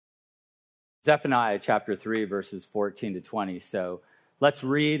Zephaniah chapter 3, verses 14 to 20. So let's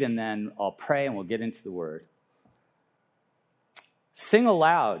read, and then I'll pray, and we'll get into the word. Sing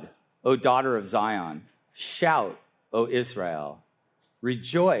aloud, O daughter of Zion. Shout, O Israel.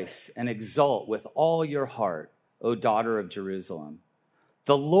 Rejoice and exult with all your heart, O daughter of Jerusalem.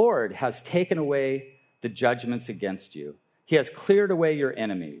 The Lord has taken away the judgments against you. He has cleared away your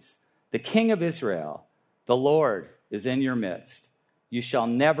enemies. The King of Israel, the Lord, is in your midst. You shall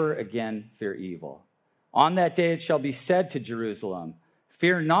never again fear evil. On that day it shall be said to Jerusalem,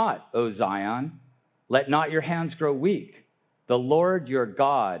 fear not, O Zion. Let not your hands grow weak. The Lord your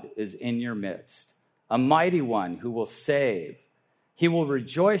God is in your midst, a mighty one who will save. He will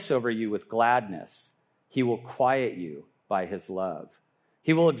rejoice over you with gladness. He will quiet you by his love.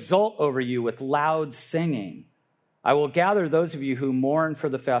 He will exult over you with loud singing. I will gather those of you who mourn for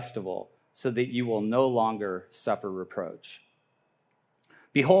the festival, so that you will no longer suffer reproach.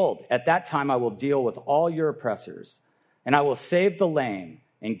 Behold, at that time I will deal with all your oppressors, and I will save the lame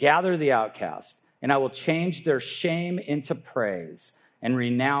and gather the outcast, and I will change their shame into praise and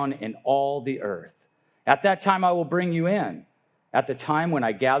renown in all the earth. At that time I will bring you in, at the time when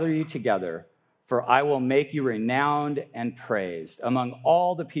I gather you together, for I will make you renowned and praised among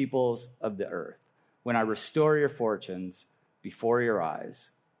all the peoples of the earth, when I restore your fortunes before your eyes,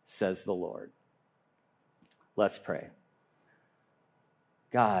 says the Lord. Let's pray.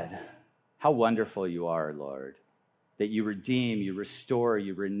 God, how wonderful you are, Lord, that you redeem, you restore,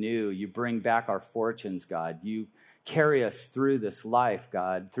 you renew, you bring back our fortunes, God. You carry us through this life,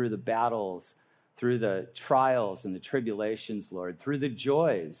 God, through the battles, through the trials and the tribulations, Lord, through the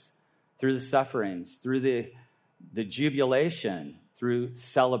joys, through the sufferings, through the jubilation, through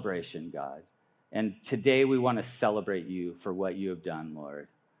celebration, God. And today we want to celebrate you for what you have done, Lord.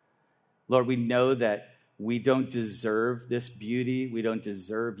 Lord, we know that we don't deserve this beauty. We don't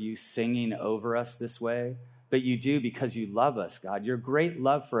deserve you singing over us this way, but you do because you love us, God. Your great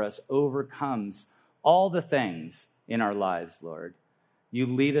love for us overcomes all the things in our lives, Lord. You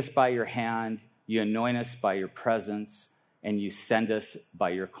lead us by your hand, you anoint us by your presence, and you send us by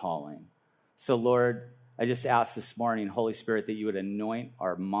your calling. So, Lord, I just ask this morning, Holy Spirit, that you would anoint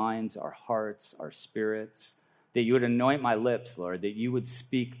our minds, our hearts, our spirits, that you would anoint my lips, Lord, that you would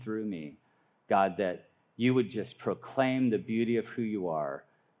speak through me, God, that you would just proclaim the beauty of who you are,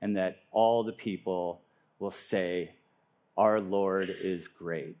 and that all the people will say, our Lord is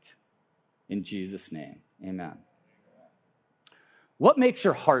great. In Jesus' name, amen. What makes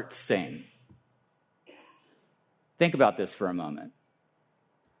your heart sing? Think about this for a moment.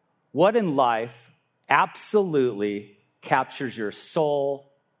 What in life absolutely captures your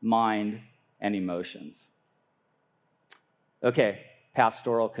soul, mind, and emotions? Okay,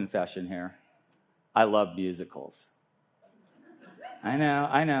 pastoral confession here. I love musicals. I know.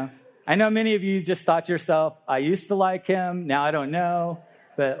 I know many of you just thought to yourself, I used to like him, now I don't know.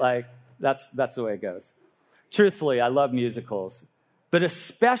 But that's the way it goes. Truthfully, I love musicals, but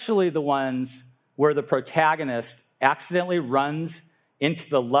especially the ones where the protagonist accidentally runs into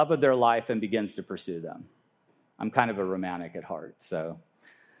the love of their life and begins to pursue them. I'm kind of a romantic at heart, so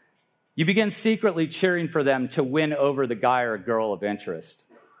you begin secretly cheering for them to win over the guy or girl of interest.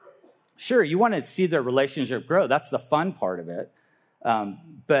 Sure, you want to see their relationship grow. That's the fun part of it.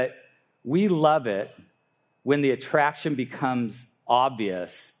 But we love it when the attraction becomes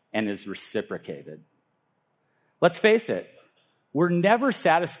obvious and is reciprocated. Let's face it, we're never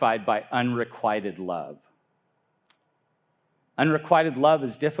satisfied by unrequited love. Unrequited love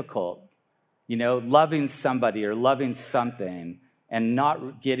is difficult. You know, loving somebody or loving something and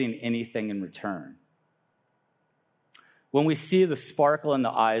not getting anything in return. When we see the sparkle in the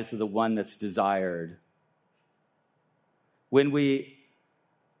eyes of the one that's desired, when we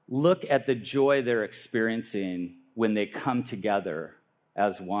look at the joy they're experiencing when they come together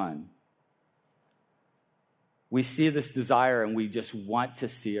as one, we see this desire and we just want to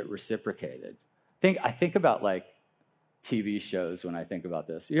see it reciprocated. I think about TV shows when I think about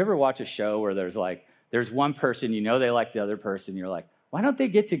this. You ever watch a show where there's one person, you know they like the other person, you're like, why don't they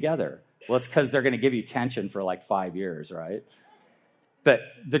get together? Well, it's because they're going to give you tension for 5 years, right? But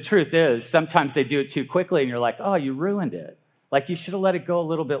the truth is, sometimes they do it too quickly, and you're like, oh, you ruined it. You should have let it go a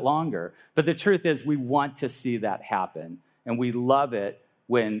little bit longer. But the truth is, we want to see that happen, and we love it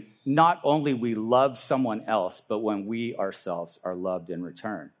when not only we love someone else, but when we ourselves are loved in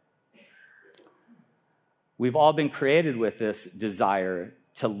return. We've all been created with this desire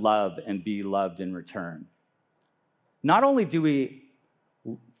to love and be loved in return. Not only do we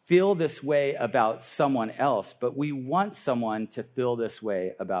feel this way about someone else, but we want someone to feel this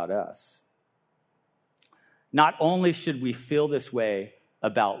way about us. Not only should we feel this way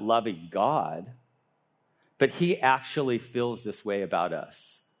about loving God, but he actually feels this way about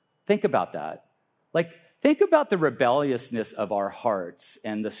us. Think about that. Think about the rebelliousness of our hearts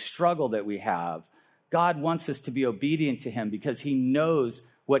and the struggle that we have. God wants us to be obedient to him because he knows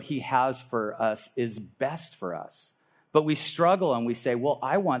what he has for us is best for us. But we struggle and we say, well,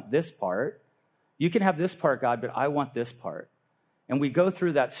 I want this part. You can have this part, God, but I want this part. And we go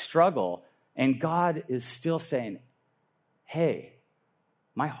through that struggle, and God is still saying, hey,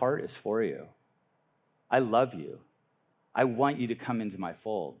 my heart is for you. I love you. I want you to come into my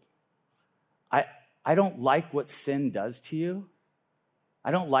fold. I don't like what sin does to you.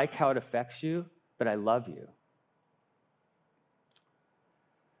 I don't like how it affects you, but I love you.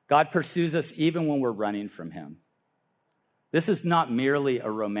 God pursues us even when we're running from him. This is not merely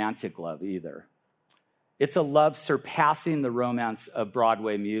a romantic love either. It's a love surpassing the romance of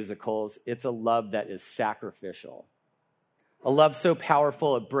Broadway musicals. It's a love that is sacrificial. A love so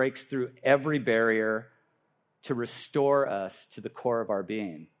powerful it breaks through every barrier to restore us to the core of our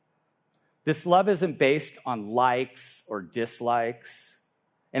being. This love isn't based on likes or dislikes,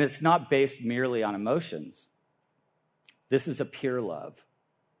 and it's not based merely on emotions. This is a pure love.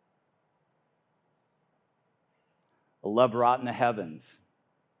 A love wrought in the heavens.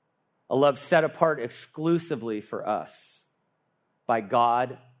 A love set apart exclusively for us by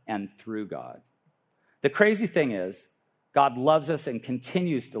God and through God. The crazy thing is, God loves us and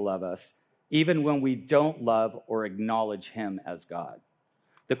continues to love us even when we don't love or acknowledge him as God.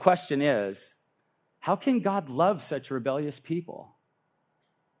 The question is, how can God love such rebellious people?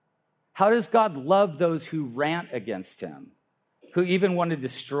 How does God love those who rant against him, who even want to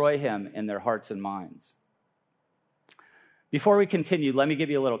destroy him in their hearts and minds? Before we continue, let me give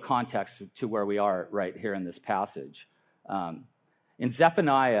you a little context to where we are right here in this passage. In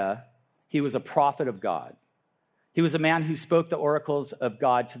Zephaniah, he was a prophet of God. He was a man who spoke the oracles of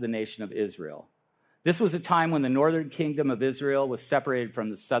God to the nation of Israel. This was a time when the northern kingdom of Israel was separated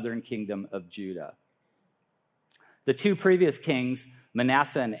from the southern kingdom of Judah. The two previous kings,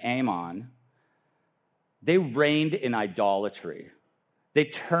 Manasseh and Amon, they reigned in idolatry. They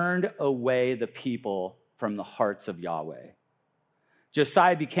turned away the people from the hearts of Yahweh.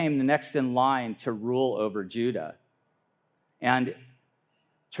 Josiah became the next in line to rule over Judah. And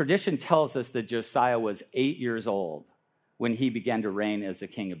tradition tells us that Josiah was 8 years old when he began to reign as the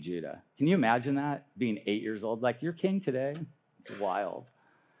king of Judah. Can you imagine that? Being 8 years old, like you're king today? It's wild.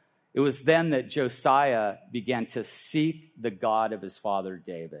 It was then that Josiah began to seek the God of his father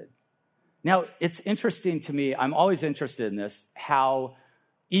David. Now, it's interesting to me, I'm always interested in this, how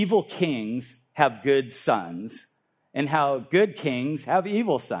evil kings have good sons and how good kings have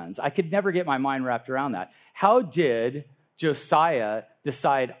evil sons. I could never get my mind wrapped around that. How did Josiah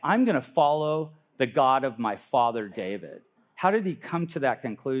decide, I'm going to follow the God of my father David? How did he come to that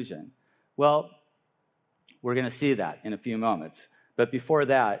conclusion? Well, we're going to see that in a few moments. But before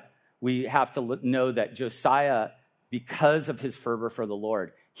that, we have to know that Josiah, because of his fervor for the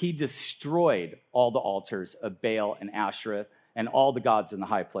Lord, he destroyed all the altars of Baal and Asherah and all the gods in the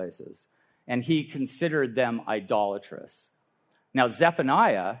high places. And he considered them idolatrous. Now,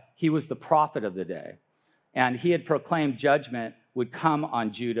 Zephaniah, he was the prophet of the day. And he had proclaimed judgment would come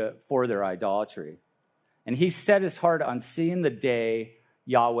on Judah for their idolatry. And he set his heart on seeing the day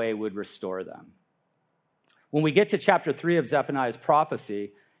Yahweh would restore them. When we get to chapter 3 of Zephaniah's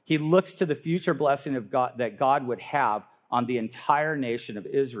prophecy, he looks to the future blessing of God that God would have on the entire nation of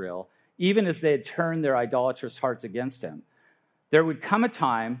Israel, even as they had turned their idolatrous hearts against him. There would come a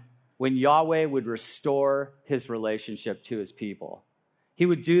time when Yahweh would restore his relationship to his people. He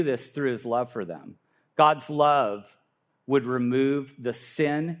would do this through his love for them. God's love would remove the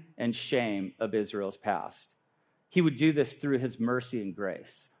sin and shame of Israel's past. He would do this through his mercy and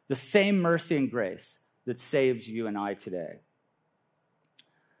grace, the same mercy and grace that saves you and I today.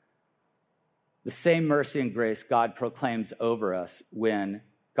 The same mercy and grace God proclaims over us when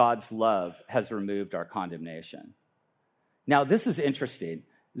God's love has removed our condemnation. Now, this is interesting.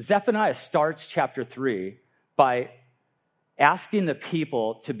 Zephaniah starts chapter 3 by asking the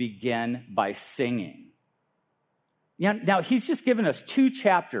people to begin by singing. Now, he's just given us 2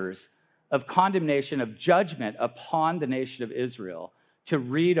 chapters of condemnation, of judgment upon the nation of Israel to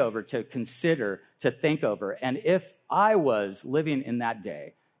read over, to consider, to think over. And if I was living in that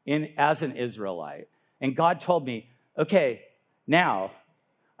day as an Israelite, and God told me, okay, now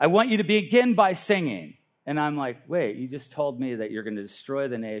I want you to begin by singing. And I'm like, wait, you just told me that you're going to destroy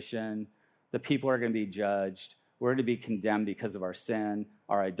the nation. The people are going to be judged. We're going to be condemned because of our sin,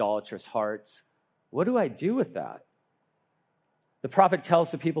 our idolatrous hearts. What do I do with that? The prophet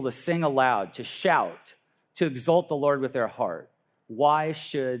tells the people to sing aloud, to shout, to exalt the Lord with their heart. why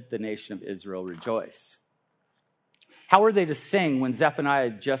should the nation of Israel rejoice? How are they to sing when Zephaniah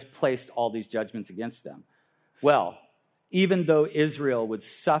just placed all these judgments against them? Well, even though Israel would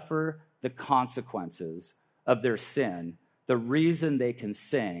suffer the consequences of their sin, the reason they can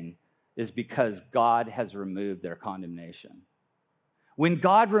sing is because God has removed their condemnation. When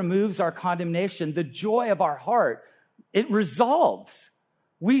God removes our condemnation, the joy of our heart, it resolves.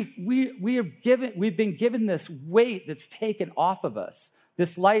 We've been given this weight that's taken off of us,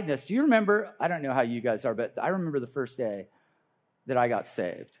 this lightness. Do you remember? I don't know how you guys are, but I remember the first day that I got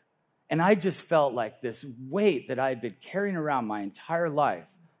saved. And I just felt like this weight that I had been carrying around my entire life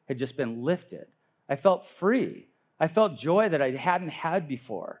had just been lifted. I felt free. I felt joy that I hadn't had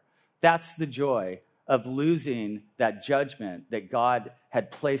before. That's the joy of losing that judgment that God had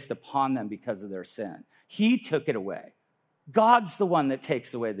placed upon them because of their sin. He took it away. God's the one that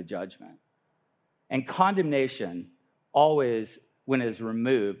takes away the judgment. And condemnation always, when it is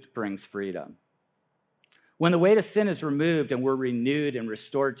removed, brings freedom. When the weight of sin is removed and we're renewed and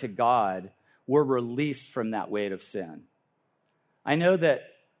restored to God, we're released from that weight of sin. I know that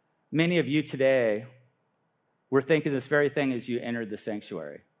many of you today were thinking this very thing as you entered the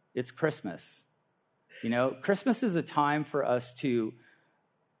sanctuary. It's Christmas. You know, Christmas is a time for us to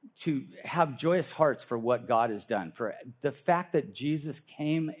have joyous hearts for what God has done, for the fact that Jesus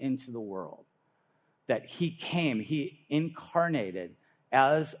came into the world, that he incarnated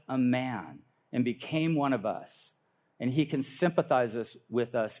as a man and became one of us. And he can sympathize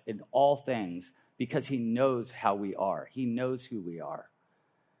with us in all things because he knows how we are. He knows who we are.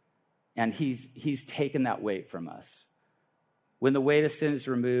 And he's taken that weight from us. When the weight of sin is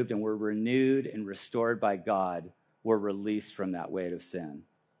removed and we're renewed and restored by God, we're released from that weight of sin.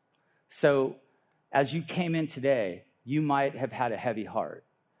 So as you came in today, you might have had a heavy heart.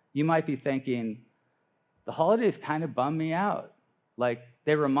 You might be thinking, the holidays kind of bum me out. Like,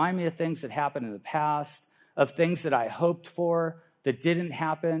 they remind me of things that happened in the past, of things that I hoped for that didn't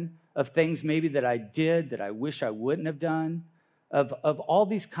happen, of things maybe that I did that I wish I wouldn't have done, of all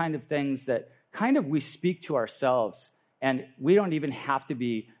these kind of things that kind of we speak to ourselves, and we don't even have to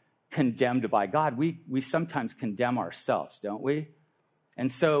be condemned by God. We sometimes condemn ourselves, don't we?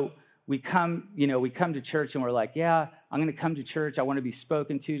 And so we come to church and we're like, yeah, I'm going to come to church. I want to be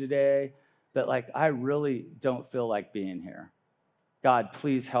spoken to today, but like, I really don't feel like being here. God,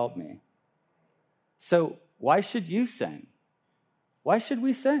 please help me. So why should you sing? Why should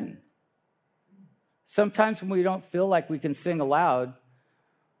we sing? Sometimes when we don't feel like we can sing aloud,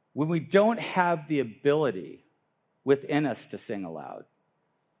 when we don't have the ability within us to sing aloud,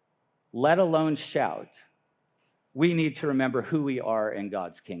 let alone shout, we need to remember who we are in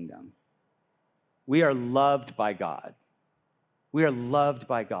God's kingdom. We are loved by God. We are loved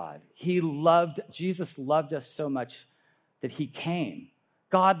by God. Jesus loved us so much that he came.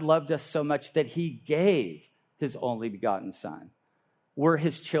 God loved us so much that he gave his only begotten son. We're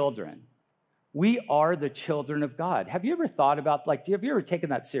his children. We are the children of God. Have you ever thought about, have you ever taken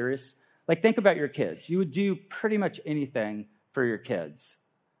that serious? Like, think about your kids. You would do pretty much anything for your kids.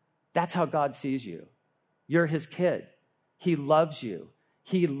 That's how God sees you. You're his kid. He loves you.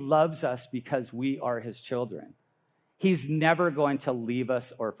 He loves us because we are his children. He's never going to leave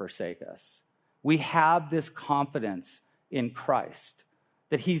us or forsake us. We have this confidence in Christ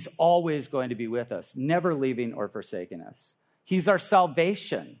that he's always going to be with us, never leaving or forsaking us. He's our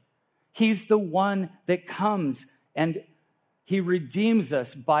salvation. He's the one that comes and he redeems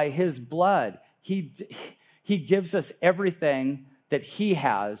us by his blood. He gives us everything that he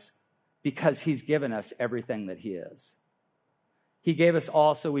has because he's given us everything that he is. He gave us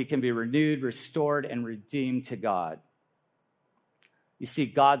all so we can be renewed, restored, and redeemed to God. You see,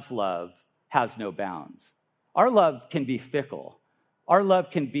 God's love has no bounds. Our love can be fickle. Our love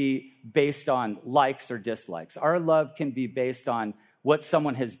can be based on likes or dislikes. Our love can be based on what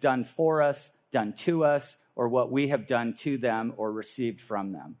someone has done for us, done to us, or what we have done to them or received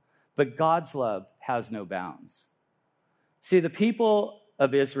from them. But God's love has no bounds. See, the people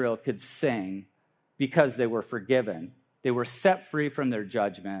of Israel could sing because they were forgiven. They were set free from their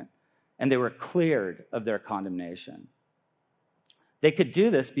judgment, and they were cleared of their condemnation. They could do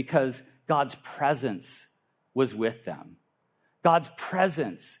this because God's presence was with them. God's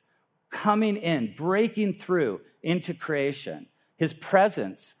presence coming in, breaking through into creation. His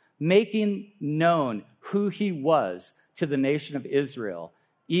presence making known who he was to the nation of Israel,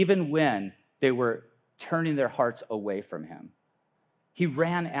 even when they were turning their hearts away from him. He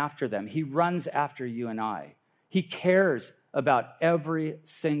ran after them. He runs after you and I. He cares about every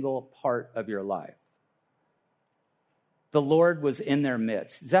single part of your life. The Lord was in their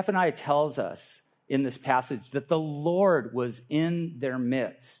midst. Zephaniah tells us in this passage that the Lord was in their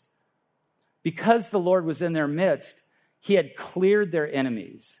midst. Because the Lord was in their midst, he had cleared their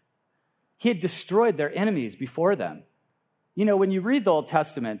enemies. He had destroyed their enemies before them. You know, when you read the Old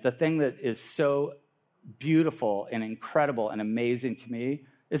Testament, the thing that is so beautiful and incredible and amazing to me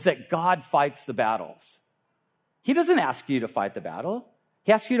is that God fights the battles. He doesn't ask you to fight the battle.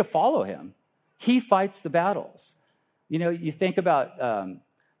 He asks you to follow him. He fights the battles. You know, you think about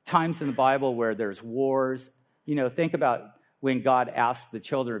times in the Bible where there's wars. You know, think about when God asked the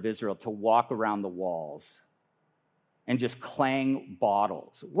children of Israel to walk around the walls and just clang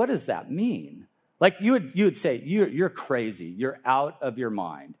bottles. What does that mean? Like you would say, you're crazy. You're out of your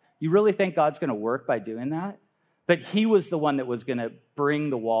mind. You really think God's going to work by doing that? But he was the one that was going to bring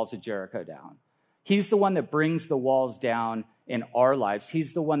the walls of Jericho down. He's the one that brings the walls down in our lives.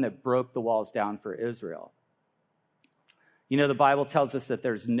 He's the one that broke the walls down for Israel. You know, the Bible tells us that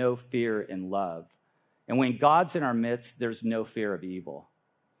there's no fear in love. And when God's in our midst, there's no fear of evil.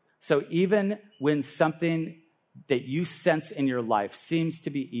 So even when something that you sense in your life seems to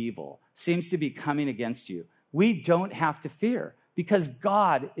be evil, seems to be coming against you, we don't have to fear because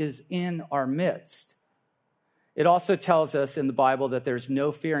God is in our midst. It also tells us in the Bible that there's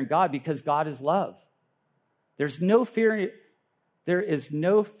no fear in God because God is love. There is no fear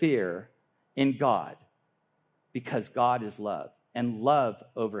in God because God is love, and love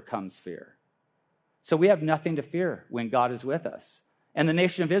overcomes fear. So we have nothing to fear when God is with us. And the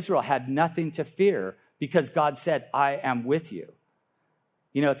nation of Israel had nothing to fear because God said, I am with you.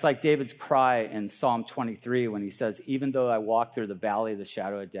 You know, it's like David's cry in Psalm 23 when he says, even though I walk through the valley of the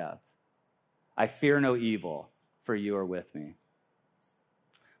shadow of death, I fear no evil, for you are with me.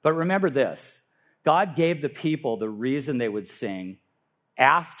 But remember this, God gave the people the reason they would sing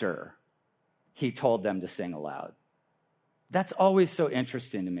after he told them to sing aloud. That's always so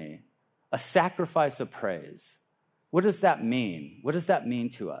interesting to me. A sacrifice of praise. What does that mean? What does that mean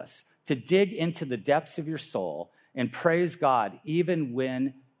to us? To dig into the depths of your soul and praise God even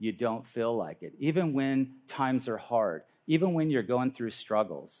when you don't feel like it, even when times are hard, even when you're going through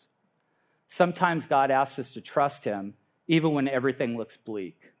struggles. Sometimes God asks us to trust him even when everything looks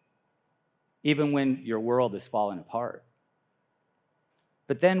bleak, even when your world is falling apart.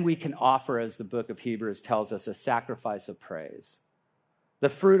 But then we can offer, as the book of Hebrews tells us, a sacrifice of praise, the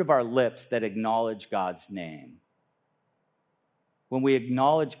fruit of our lips that acknowledge God's name. When we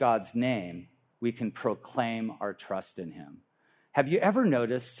acknowledge God's name, we can proclaim our trust in him. Have you ever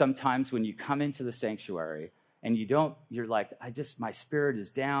noticed sometimes when you come into the sanctuary and you're like, my spirit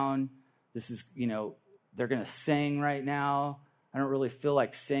is down. This is, they're going to sing right now. I don't really feel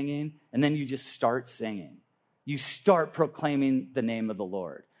like singing. And then you just start singing. You start proclaiming the name of the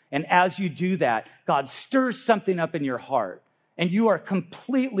Lord. And as you do that, God stirs something up in your heart. And you are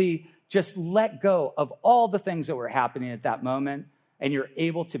completely just let go of all the things that were happening at that moment. And you're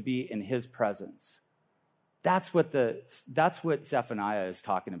able to be in his presence. That's what Zephaniah is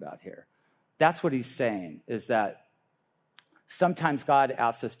talking about here. That's what he's saying, is that sometimes God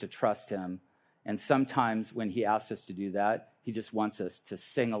asks us to trust him, and sometimes when he asks us to do that, he just wants us to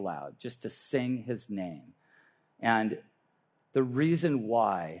sing aloud, just to sing his name. And the reason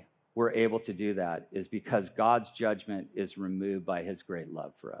why we're able to do that is because God's judgment is removed by his great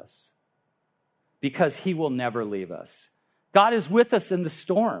love for us. Because he will never leave us. God is with us in the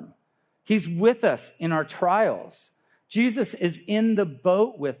storm. He's with us in our trials. Jesus is in the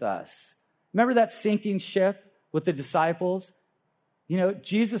boat with us. Remember that sinking ship with the disciples?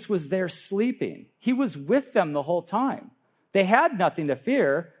 Jesus was there sleeping. He was with them the whole time. They had nothing to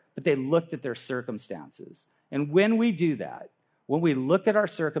fear, but they looked at their circumstances. And when we do that, when we look at our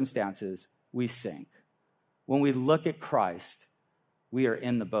circumstances, we sink. When we look at Christ, we are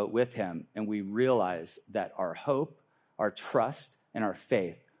in the boat with him, and we realize that our hope, our trust, and our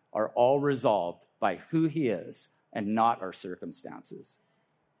faith are all resolved by who he is and not our circumstances.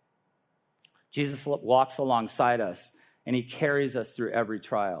 Jesus walks alongside us, and he carries us through every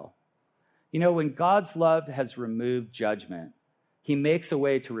trial. When God's love has removed judgment, he makes a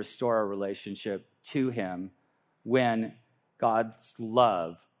way to restore our relationship to him when God's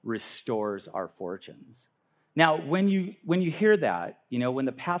love restores our fortunes. Now, when you hear that, when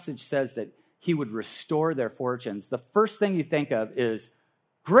the passage says that he would restore their fortunes, the first thing you think of is,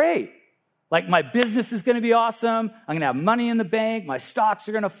 great, like my business is going to be awesome. I'm going to have money in the bank. My stocks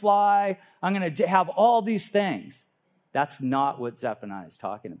are going to fly. I'm going to have all these things. That's not what Zephaniah is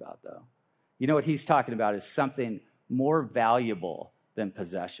talking about, though. What he's talking about is something more valuable than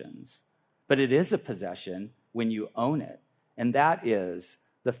possessions. But it is a possession when you own it. And that is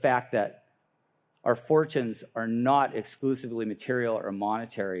the fact that our fortunes are not exclusively material or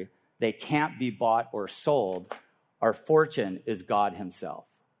monetary. They can't be bought or sold. Our fortune is God himself.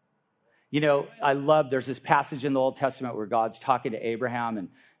 You know, there's this passage in the Old Testament where God's talking to Abraham, and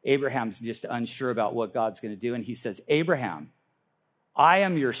Abraham's just unsure about what God's going to do. And he says, Abraham, I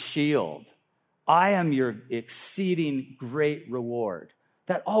am your shield. I am your exceeding great reward.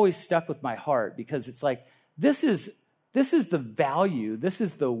 That always stuck with my heart, because it's like, this is the value, this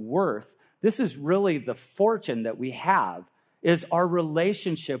is the worth, this is really the fortune that we have, is our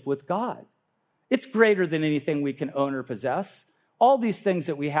relationship with God. It's greater than anything we can own or possess. All these things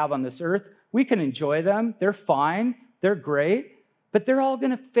that we have on this earth, we can enjoy them. They're fine. They're great. But they're all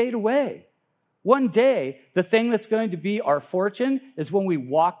going to fade away. One day, the thing that's going to be our fortune is when we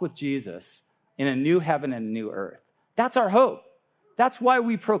walk with Jesus in a new heaven and a new earth. That's our hope. That's why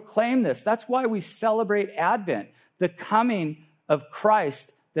we proclaim this. That's why we celebrate Advent, the coming of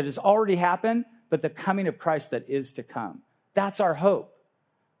Christ that has already happened, but the coming of Christ that is to come. That's our hope.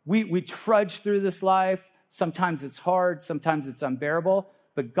 We trudge through this life. Sometimes it's hard, sometimes it's unbearable,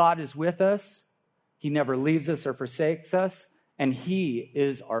 but God is with us. He never leaves us or forsakes us, and he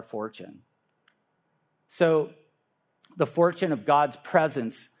is our fortune. So the fortune of God's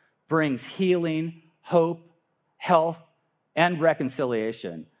presence brings healing, hope, health, and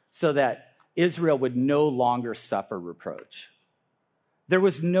reconciliation so that Israel would no longer suffer reproach. There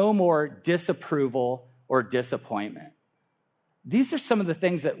was no more disapproval or disappointment. These are some of the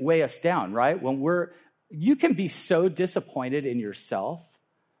things that weigh us down, right? You can be so disappointed in yourself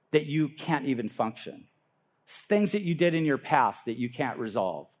that you can't even function. Things that you did in your past that you can't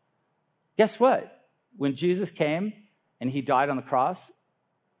resolve. Guess what? When Jesus came and he died on the cross,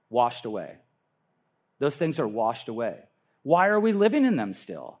 washed away. Those things are washed away. Why are we living in them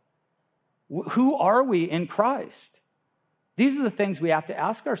still? Who are we in Christ? These are the things we have to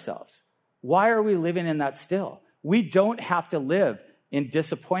ask ourselves. Why are we living in that still? We don't have to live in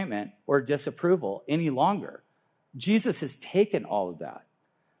disappointment or disapproval any longer. Jesus has taken all of that.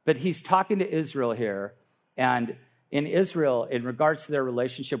 But he's talking to Israel here, and in Israel, in regards to their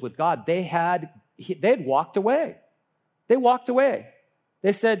relationship with God, they had walked away. They walked away.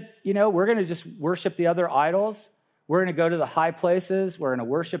 They said, we're going to just worship the other idols. We're going to go to the high places. We're going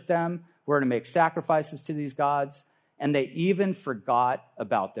to worship them. We're going to make sacrifices to these gods. And they even forgot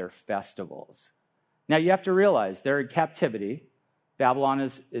about their festivals. Now, you have to realize they're in captivity. Babylon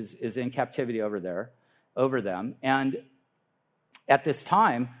is in captivity over them. And at this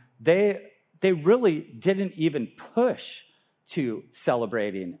time, they really didn't even push to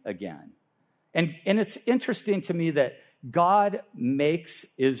celebrating again. And it's interesting to me that God makes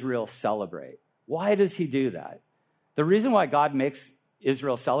Israel celebrate. Why does he do that? The reason why God makes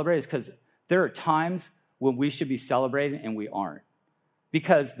Israel celebrate is because there are times when we should be celebrating and we aren't.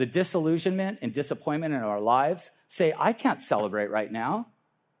 Because the disillusionment and disappointment in our lives say, I can't celebrate right now.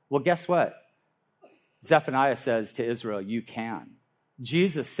 Well, guess what? Zephaniah says to Israel, you can.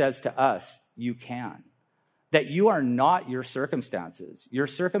 Jesus says to us, you can. That you are not your circumstances. Your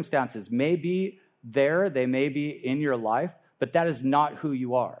circumstances may be there, they may be in your life, but that is not who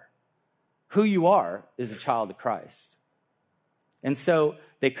you are. Who you are is a child of Christ. And so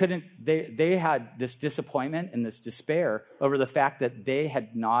they had this disappointment and this despair over the fact that they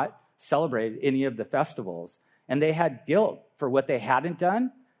had not celebrated any of the festivals. And they had guilt for what they hadn't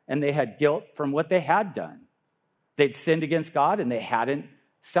done, and they had guilt from what they had done. They'd sinned against God and they hadn't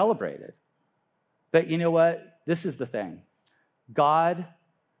celebrated. But you know what? This is the thing. God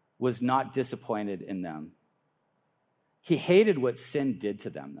was not disappointed in them. He hated what sin did to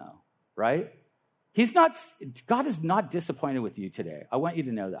them, though, right? God is not disappointed with you today. I want you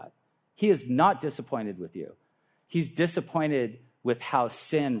to know that. He is not disappointed with you. He's disappointed with how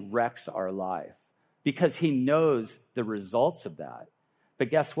sin wrecks our life because he knows the results of that.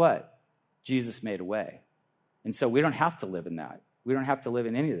 But guess what? Jesus made a way. And so we don't have to live in that. We don't have to live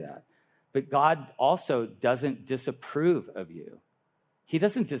in any of that. But God also doesn't disapprove of you. He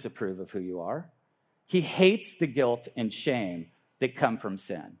doesn't disapprove of who you are. He hates the guilt and shame that come from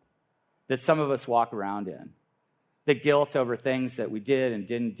sin, that some of us walk around in. The guilt over things that we did and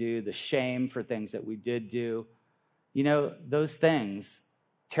didn't do, the shame for things that we did do. Those things,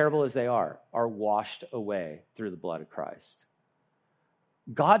 terrible as they are washed away through the blood of Christ.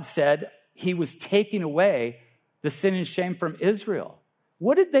 God said he was taking away the sin and shame from Israel.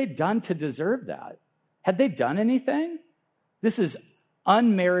 What had they done to deserve that? Had they done anything? This is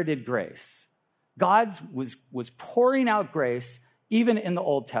unmerited grace. God was pouring out grace even in the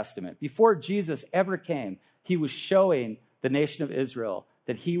Old Testament. Before Jesus ever came, he was showing the nation of Israel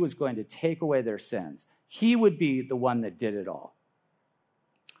that he was going to take away their sins. He would be the one that did it all.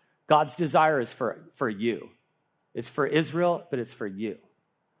 God's desire is for you. It's for Israel, but it's for you.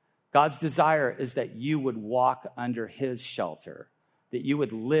 God's desire is that you would walk under his shelter, that you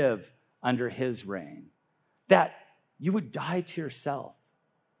would live under his reign, that you would die to yourself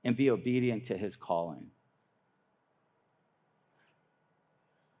and be obedient to his calling.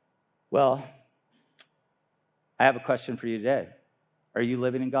 Well, I have a question for you today. Are you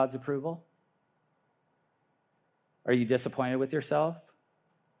living in God's approval? Are you disappointed with yourself?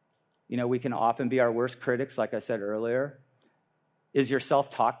 You know, we can often be our worst critics, like I said earlier. Is your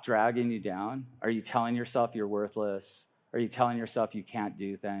self-talk dragging you down? Are you telling yourself you're worthless? Are you telling yourself you can't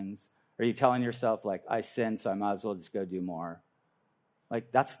do things? Are you telling yourself, like, I sinned, so I might as well just go do more?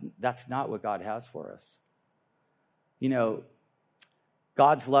 Like, that's not what God has for us. You know,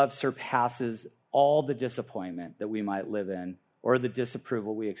 God's love surpasses all the disappointment that we might live in or the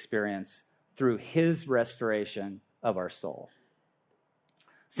disapproval we experience through his restoration of our soul.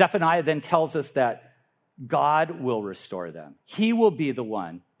 Zephaniah then tells us that God will restore them. He will be the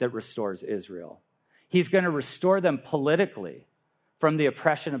one that restores Israel. He's going to restore them politically from the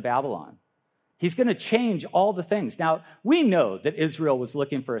oppression of Babylon. He's going to change all the things. Now, we know that Israel was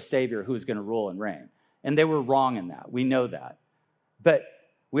looking for a savior who was going to rule and reign, and they were wrong in that. We know that. But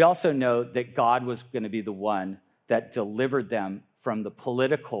we also know that God was going to be the one that delivered them from the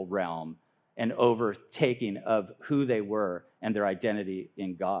political realm and overtaking of who they were and their identity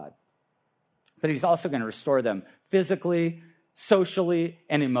in God. But he's also going to restore them physically, socially,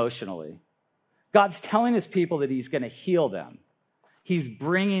 and emotionally. God's telling his people that he's going to heal them. He's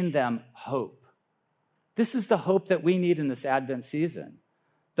bringing them hope. This is the hope that we need in this Advent season.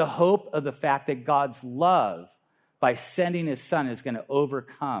 The hope of the fact that God's love, by sending his son, is going to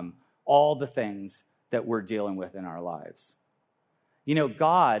overcome all the things that we're dealing with in our lives. You know,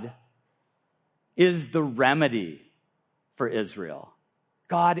 God is the remedy for Israel.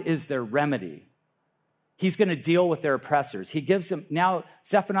 God is their remedy. He's going to deal with their oppressors. He gives them, now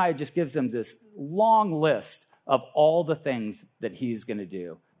Zephaniah just gives them this long list of all the things that he's going to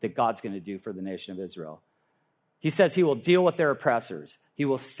do, that God's going to do for the nation of Israel. He says he will deal with their oppressors. He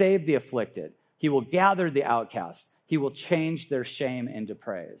will save the afflicted. He will gather the outcast. He will change their shame into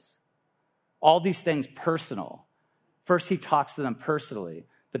praise. All these things personal. First, he talks to them personally,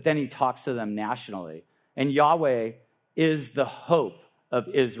 but then he talks to them nationally. And Yahweh is the hope of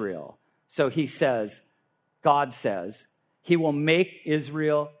Israel. So he says, God says, he will make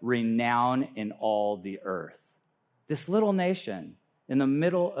Israel renowned in all the earth. This little nation in the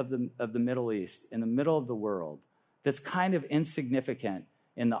middle of the Middle East, in the middle of the world, that's kind of insignificant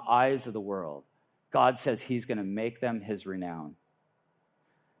in the eyes of the world, God says he's going to make them his renown.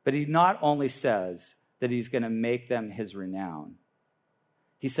 But he not only says that he's going to make them his renown,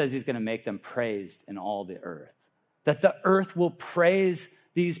 he says he's going to make them praised in all the earth. That the earth will praise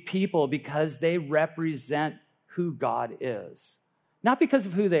these people because they represent who God is. Not because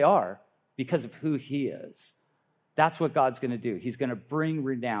of who they are, because of who he is. That's what God's going to do. He's going to bring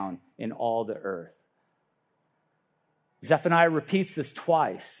renown in all the earth. Zephaniah repeats this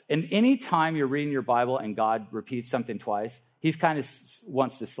twice. And any time you're reading your Bible and God repeats something twice, he kind of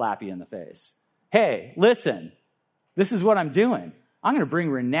wants to slap you in the face. Hey, listen, this is what I'm doing. I'm going to bring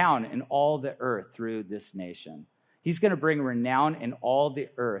renown in all the earth through this nation. He's going to bring renown in all the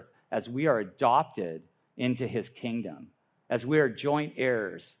earth as we are adopted into his kingdom, as we are joint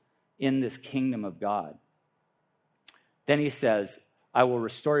heirs in this kingdom of God. Then he says, I will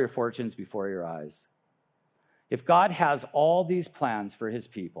restore your fortunes before your eyes. If God has all these plans for his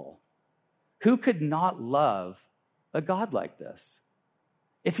people, who could not love a God like this?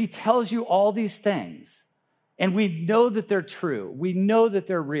 If he tells you all these things, and we know that they're true, we know that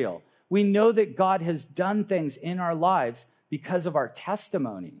they're real, we know that God has done things in our lives because of our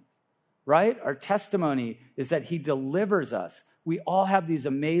testimony, right? Our testimony is that he delivers us. We all have these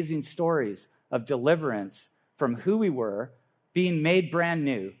amazing stories of deliverance from who we were, being made brand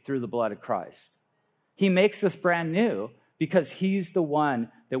new through the blood of Christ. He makes us brand new because he's the one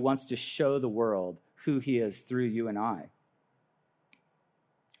that wants to show the world who he is through you and I.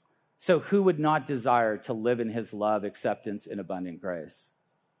 So who would not desire to live in his love, acceptance, and abundant grace?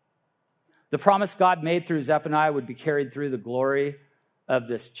 The promise God made through Zephaniah would be carried through the glory of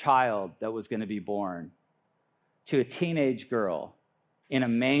this child that was going to be born to a teenage girl in a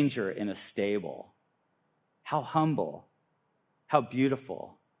manger in a stable. How humble, how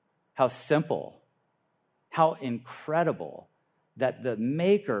beautiful, how simple, how incredible that the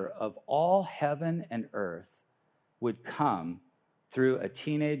maker of all heaven and earth would come through a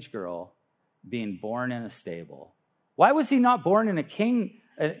teenage girl being born in a stable. Why was he not born in a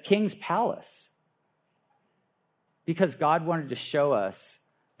king's palace? Because God wanted to show us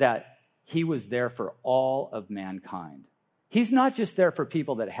that he was there for all of mankind. He's not just there for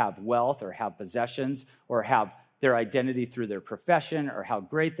people that have wealth or have possessions or have their identity through their profession or how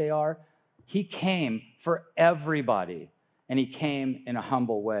great they are. He came for everybody, and he came in a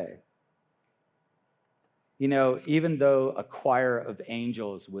humble way. You know, even though a choir of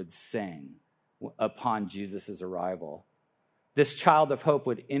angels would sing upon Jesus' arrival, this child of hope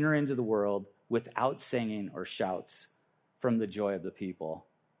would enter into the world without singing or shouts from the joy of the people.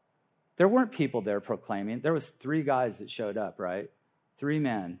 There weren't people there proclaiming. There was 3 guys that showed up, right? 3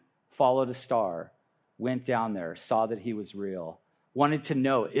 men, followed a star, went down there, saw that he was real, wanted to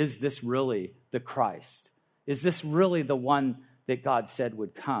know, is this really the Christ? Is this really the one that God said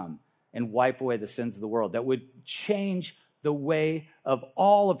would come and wipe away the sins of the world, that would change the way of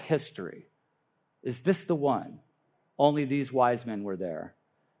all of history? Is this the one? Only these wise men were there.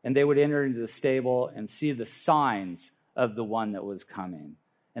 And they would enter into the stable and see the signs of the one that was coming,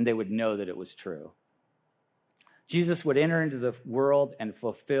 and they would know that it was true. Jesus would enter into the world and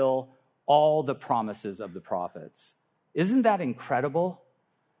fulfill all the promises of the prophets. Isn't that incredible?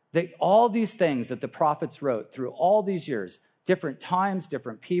 That all these things that the prophets wrote through all these years, different times,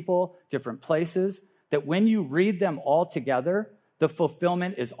 different people, different places, that when you read them all together, the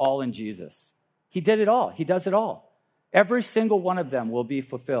fulfillment is all in Jesus. He did it all. He does it all. Every single one of them will be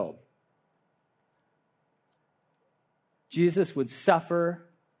fulfilled. Jesus would suffer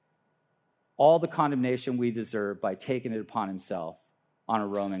all the condemnation we deserve by taking it upon himself on a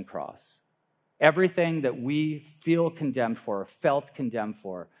Roman cross. Everything that we feel condemned for, felt condemned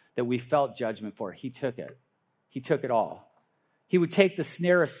for, that we felt judgment for, he took it. He took it all. He would take the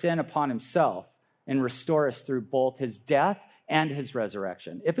snare of sin upon himself and restore us through both his death and his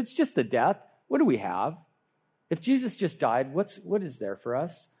resurrection. If it's just the death, what do we have? If Jesus just died, what is there for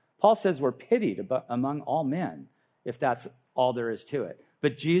us? Paul says we're pitied among all men, if that's all there is to it.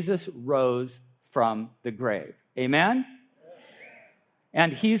 But Jesus rose from the grave. Amen?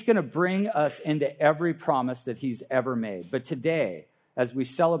 And he's going to bring us into every promise that he's ever made. But today, as we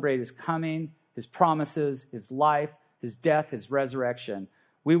celebrate his coming, his promises, his life, his death, his resurrection,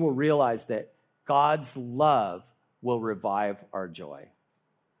 we will realize that God's love will revive our joy.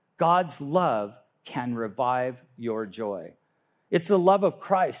 God's love can revive your joy. It's the love of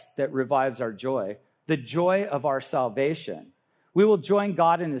Christ that revives our joy, the joy of our salvation. We will join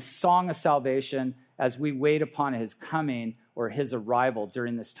God in his song of salvation as we wait upon his coming or his arrival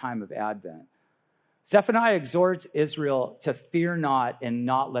during this time of Advent. Zephaniah exhorts Israel to fear not and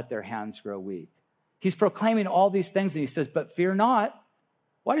not let their hands grow weak. He's proclaiming all these things, and he says, but fear not.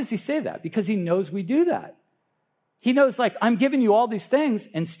 Why does he say that? Because he knows we do that. He knows, like, I'm giving you all these things,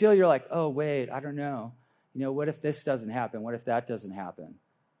 and still you're like, oh, wait, I don't know. You know, what if this doesn't happen? What if that doesn't happen?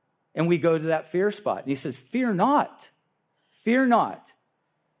 And we go to that fear spot. And he says, fear not. Fear not.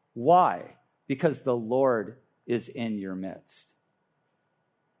 Why? Because the Lord is in your midst.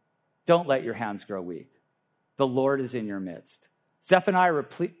 Don't let your hands grow weak. The Lord is in your midst. Zephaniah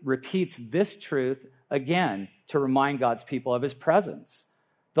repeats this truth again to remind God's people of his presence.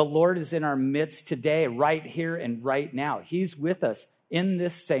 The Lord is in our midst today, right here and right now. He's with us in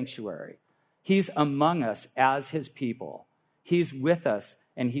this sanctuary. He's among us as his people. He's with us,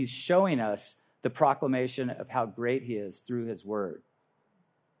 and he's showing us the proclamation of how great he is through his word.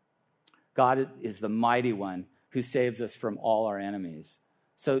 God is the mighty one who saves us from all our enemies.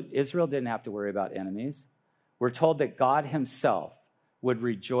 So Israel didn't have to worry about enemies. We're told that God himself would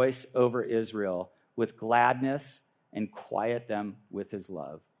rejoice over Israel with gladness and quiet them with his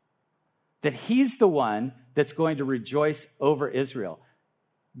love. That he's the one that's going to rejoice over Israel.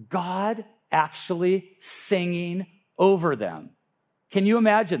 God actually singing over them. Can you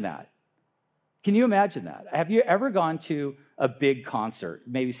imagine that? Can you imagine that? Have you ever gone to a big concert,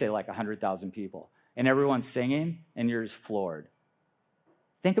 maybe say like 100,000 people, and everyone's singing and you're just floored?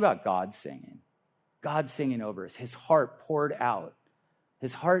 Think about God singing. God singing over us. His heart poured out.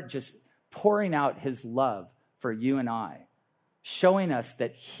 His heart just pouring out his love for you and I, showing us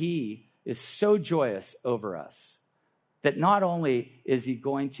that he is so joyous over us, that not only is he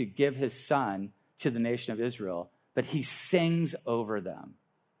going to give his son to the nation of Israel, but he sings over them.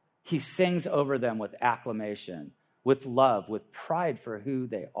 He sings over them with acclamation, with love, with pride for who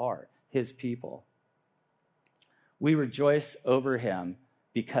they are, his people. We rejoice over him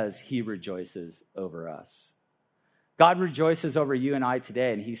because he rejoices over us. God rejoices over you and I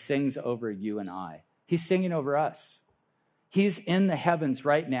today, and he sings over you and I. He's singing over us. He's in the heavens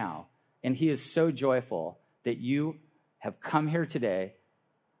right now, and he is so joyful that you have come here today,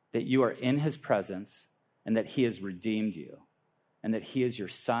 that you are in his presence, and that he has redeemed you, and that he is your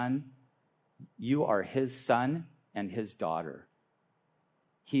son. You are his son and his daughter.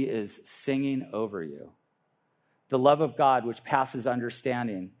 He is singing over you. The love of God, which passes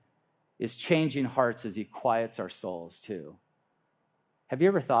understanding, is changing hearts as he quiets our souls too. Have you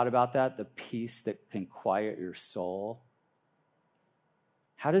ever thought about that? The peace that can quiet your soul?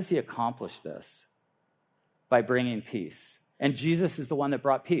 How does he accomplish this? By bringing peace. And Jesus is the one that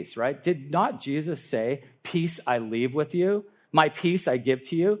brought peace, right? Did not Jesus say, peace I leave with you, my peace I give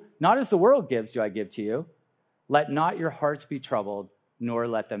to you? Not as the world gives do I give to you. Let not your hearts be troubled, nor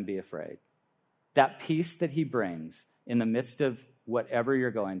let them be afraid. That peace that he brings in the midst of whatever you're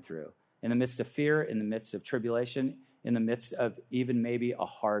going through, in the midst of fear, in the midst of tribulation, in the midst of even maybe a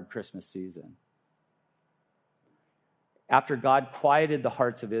hard Christmas season. After God quieted the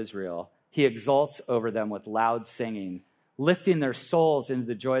hearts of Israel, he exults over them with loud singing, lifting their souls into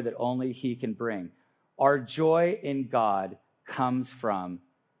the joy that only he can bring. Our joy in God comes from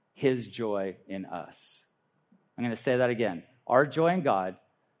his joy in us. I'm going to say that again. Our joy in God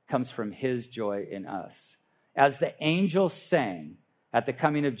comes from his joy in us. As the angels sang at the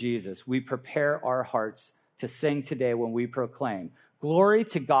coming of Jesus, we prepare our hearts to sing today when we proclaim, glory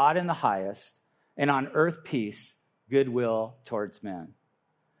to God in the highest, and on earth peace, goodwill towards men.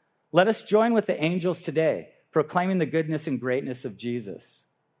 Let us join with the angels today, proclaiming the goodness and greatness of Jesus.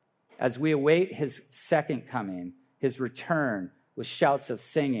 As we await his second coming, his return with shouts of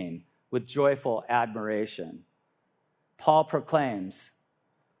singing, with joyful admiration. Paul proclaims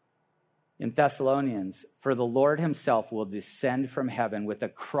in Thessalonians, for the Lord himself will descend from heaven with a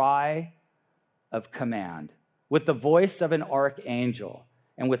cry of command, with the voice of an archangel,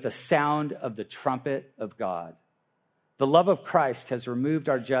 and with the sound of the trumpet of God. The love of Christ has removed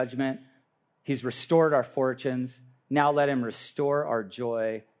our judgment. He's restored our fortunes. Now let him restore our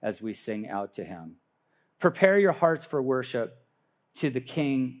joy as we sing out to him. Prepare your hearts for worship to the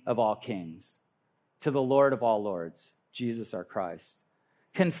King of all kings, to the Lord of all lords, Jesus our Christ.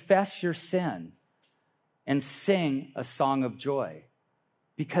 Confess your sin and sing a song of joy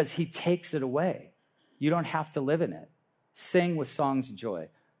because he takes it away. You don't have to live in it. Sing with songs of joy.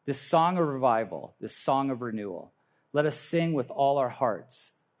 This song of revival, this song of renewal. Let us sing with all our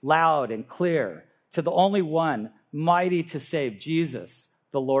hearts, loud and clear, to the only one mighty to save, Jesus,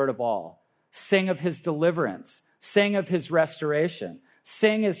 the Lord of all. Sing of his deliverance. Sing of his restoration.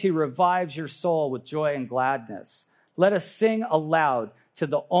 Sing as he revives your soul with joy and gladness. Let us sing aloud to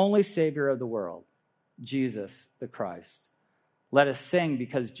the only Savior of the world, Jesus the Christ. Let us sing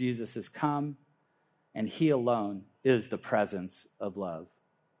because Jesus has come, and he alone is the presence of love.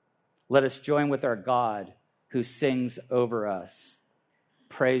 Let us join with our God who sings over us.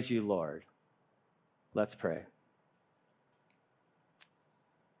 Praise you, Lord. Let's pray.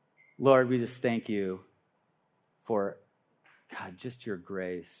 Lord, we just thank you for, God, just your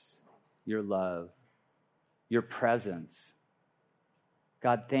grace, your love, your presence.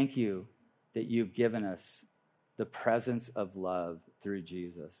 God, thank you that you've given us the presence of love through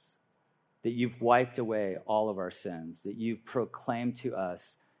Jesus, that you've wiped away all of our sins, that you've proclaimed to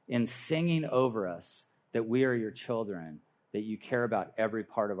us in singing over us that we are your children, that you care about every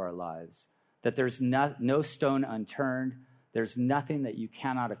part of our lives, that there's no stone unturned, there's nothing that you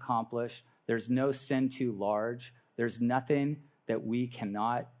cannot accomplish, there's no sin too large, there's nothing that we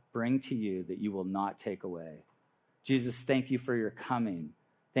cannot bring to you that you will not take away. Jesus, thank you for your coming.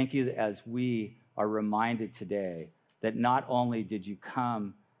 Thank you that as we are reminded today that not only did you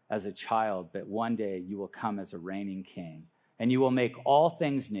come as a child, but one day you will come as a reigning king, and you will make all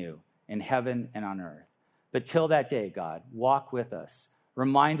things new in heaven and on earth. But till that day, God, walk with us.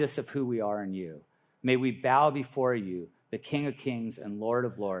 Remind us of who we are in you. May we bow before you, the King of Kings and Lord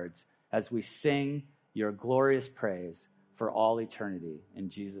of Lords, as we sing your glorious praise for all eternity. In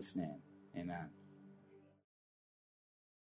Jesus' name, amen.